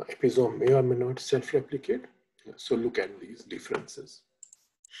 episome may or may not self-replicate. So look at these differences.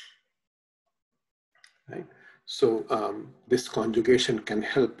 Right? So this conjugation can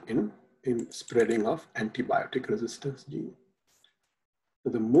help in spreading of antibiotic resistance gene.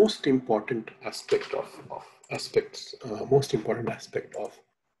 The most important aspect of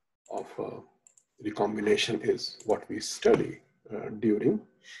recombination is what we study during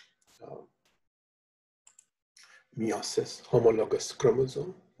meiosis, homologous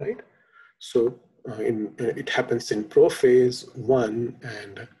chromosome, right? So it happens in prophase 1,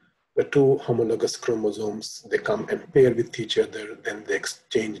 and the two homologous chromosomes, they come and pair with each other, then they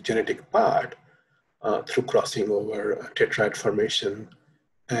exchange genetic part through crossing over, tetrad formation.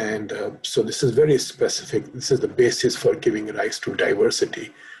 And so this is very specific. This is the basis for giving rise to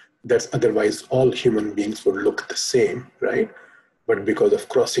diversity. That's otherwise all human beings would look the same, right? But because of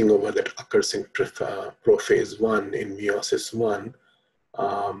crossing over that occurs in prophase 1, in meiosis 1,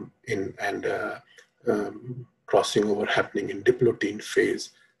 crossing over happening in diplotin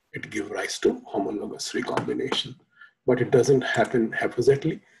phase, it gives rise to homologous recombination. But it doesn't happen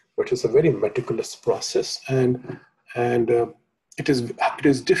haphazardly, but it's a very meticulous process, and it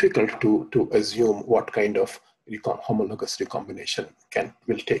is difficult to assume what kind of homologous recombination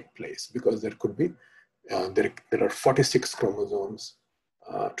will take place, because there could be there are 46 chromosomes,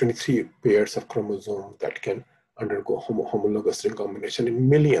 23 pairs of chromosomes that can undergo homologous recombination in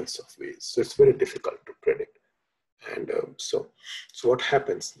millions of ways. So it's very difficult to predict. And so what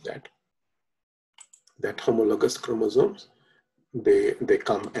happens that homologous chromosomes, they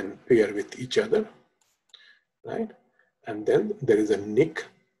come and pair with each other, right? And then there is a nick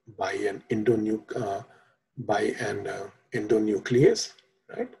by an endonuclease,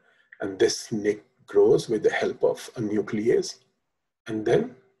 right? And this nick grows with the help of a nuclease, and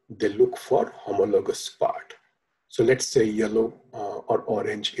then they look for homologous part. So let's say yellow or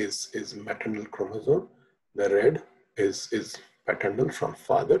orange is maternal chromosome, the red is paternal from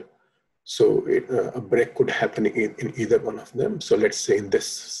father. So a break could happen in either one of them. So let's say in this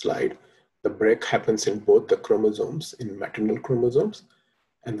slide, the break happens in both the chromosomes, in maternal chromosomes.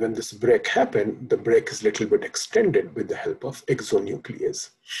 And when this break happens, the break is a little bit extended with the help of exonuclease.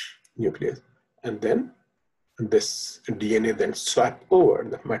 And then this DNA then swap over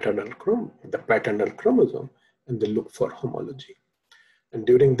the paternal chromosome, and they look for homology. And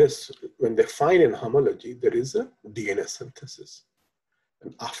during this, when they find an homology, there is a DNA synthesis.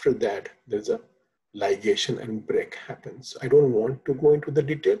 And after that, there's a ligation and break happens. I don't want to go into the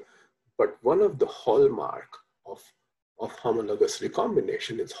detail, but one of the hallmark of homologous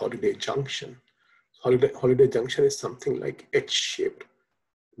recombination is Holiday junction. Holiday junction is something like H-shaped.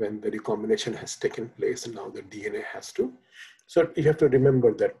 When the recombination has taken place, and now the DNA has to. So you have to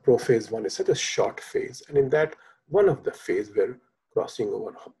remember that prophase 1 is such a short phase, and in that one of the phase where crossing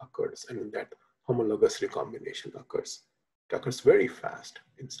over occurs, and in that homologous recombination occurs. It occurs very fast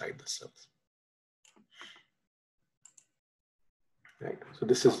inside the cells. Right. So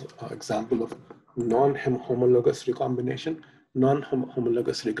this is an example of non-homologous recombination.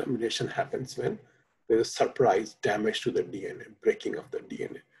 Non-homologous recombination happens when there is surprise damage to the DNA, breaking of the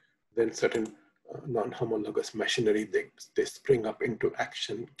DNA. Then certain non-homologous machinery, they spring up into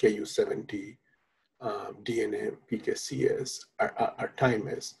action, Ku70, DNA, PKCS,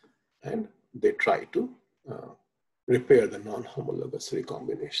 R-thymus, and they try to repair the non-homologous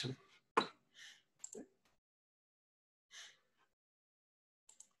recombination.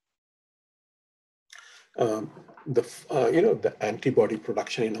 The antibody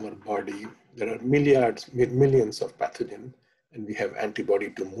production in our body, there are millions of pathogens, and we have antibody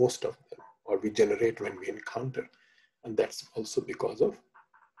to most of them, or we generate when we encounter. And that's also because of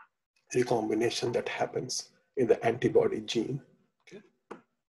recombination that happens in the antibody gene. Okay.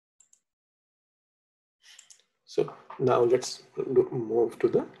 So now let's move to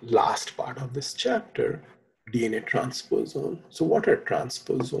the last part of this chapter, DNA transposon. So what are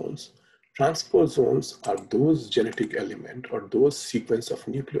transposons? Transposons are those genetic element or those sequence of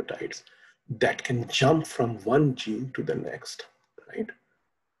nucleotides that can jump from one gene to the next, right?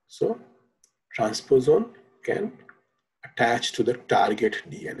 So transposon can attach to the target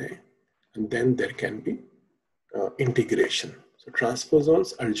DNA, and then there can be integration. So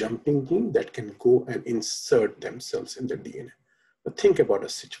transposons are jumping genes that can go and insert themselves in the DNA. But think about a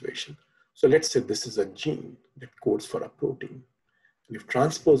situation. So let's say this is a gene that codes for a protein. And if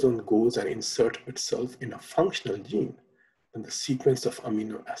transposon goes and inserts itself in a functional gene, then the sequence of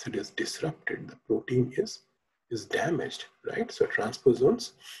amino acid is disrupted. The protein is damaged, right? So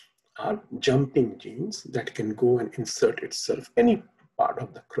transposons are jumping genes that can go and insert itself any part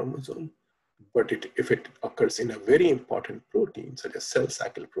of the chromosome. but if it occurs in a very important protein, such as cell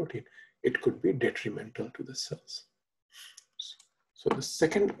cycle protein, it could be detrimental to the cells. So the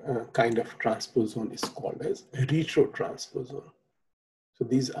second kind of transposon is called as retrotransposon. So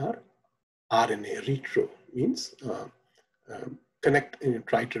these are RNA. Retro means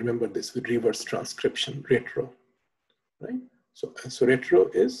try to remember this with reverse transcription, retro, right? So retro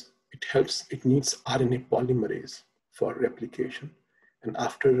is, it needs RNA polymerase for replication. And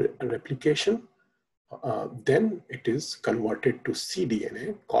after replication, then it is converted to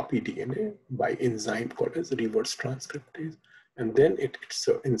cDNA, copy DNA, by enzyme called as reverse transcriptase. And then it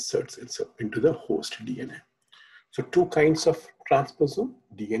inserts itself into the host DNA. So two kinds of transposon,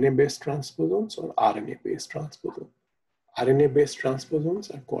 DNA-based transposons or RNA-based transposons. RNA-based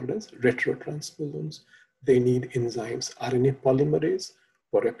transposons are called as retrotransposons. They need enzymes RNA polymerase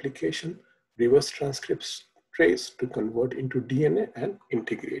for replication, reverse transcriptase to convert into DNA and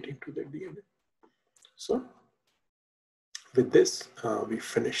integrate into the DNA. So with this, we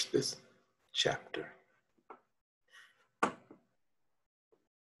finish this chapter.